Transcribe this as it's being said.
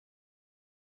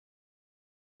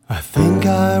I think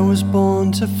I was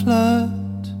born to flirt.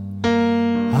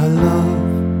 I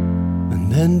love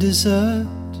and then desert.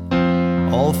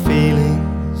 All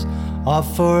feelings of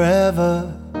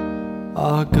forever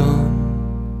are gone.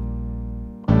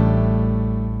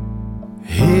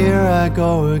 Here I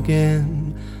go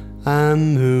again,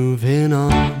 I'm moving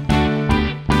on.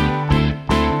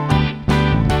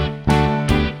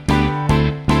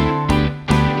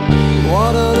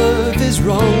 What on earth is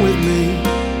wrong with me?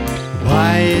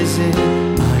 Why is it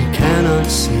I cannot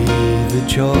see the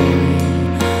joy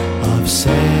of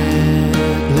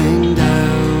settling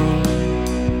down?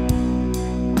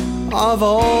 Of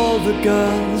all the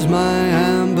girls, my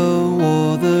Amber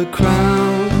wore the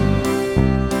crown.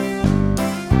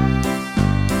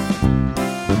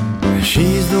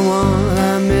 She's the one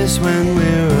I miss when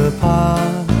we're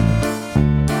apart.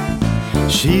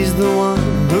 She's the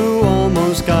one who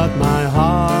almost got my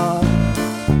heart.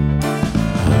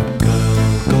 A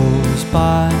girl goes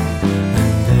by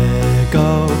and there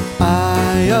go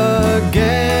I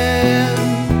again.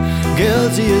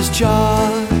 Guilty as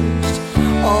charged,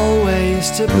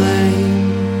 always to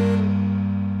blame.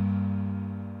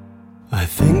 I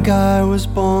think I was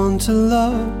born to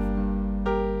love.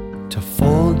 To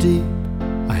fall deep,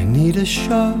 I need a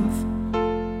shove.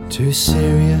 Too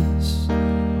serious,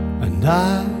 and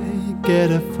I get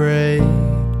afraid.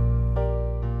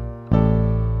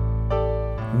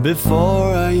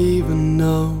 Before I even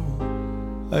know,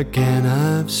 again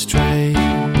I've strayed.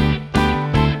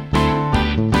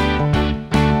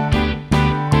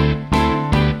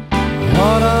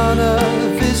 What on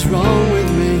earth is wrong with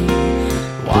me?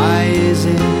 Why is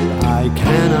it I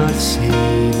cannot see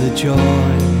the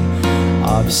joy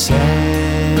of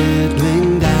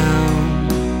settling down?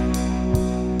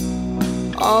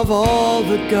 Of all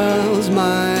the girls,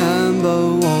 my Amber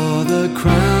wore the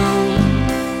crown.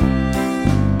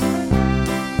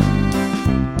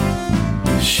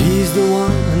 She's the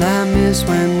one I miss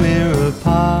when we're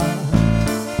apart.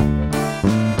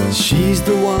 She's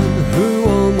the one who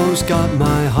almost got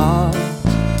my heart.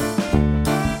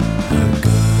 A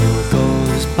girl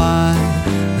goes by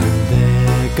and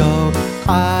there go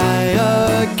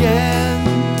I again.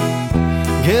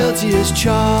 Guilty as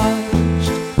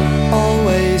charged,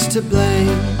 always to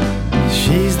blame.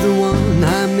 She's the one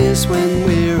I miss when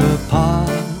we're apart.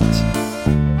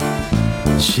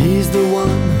 She's the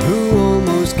one who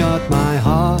almost got my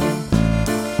heart. A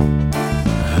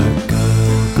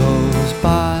girl goes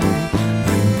by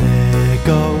and there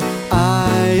go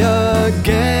I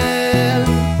again.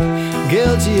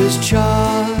 Guilty as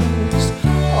charged,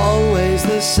 always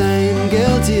the same.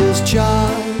 Guilty as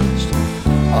charged,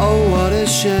 oh what a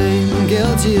shame.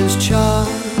 Guilty as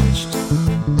charged,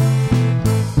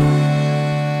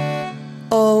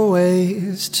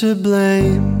 always to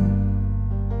blame.